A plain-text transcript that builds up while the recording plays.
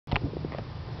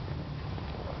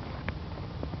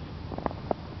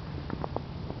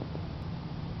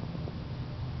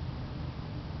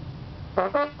In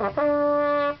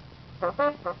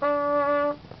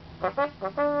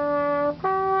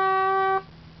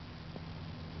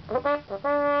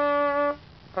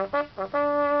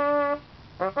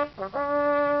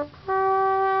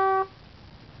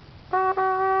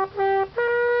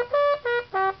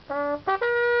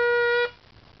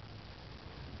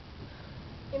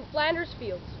Flanders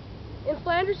fields. In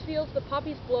Flanders fields the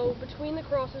poppies blow between the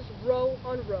crosses row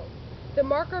on row. That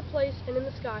mark our place, and in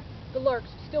the sky the larks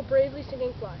still bravely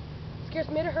singing fly. Scarce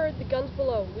mid a herd the guns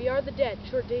below. We are the dead,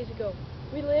 short days ago.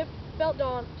 We lived, felt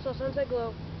dawn, saw sunset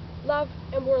glow, loved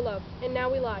and were loved, and now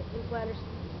we lie in Flanders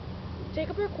fields. Take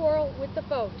up your quarrel with the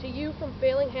foe. To you from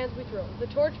failing hands we throw. The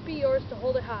torch be yours to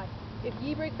hold it high, if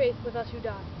ye break faith with us who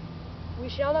die. We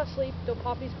shall not sleep, though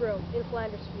poppies grow in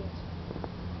Flanders fields.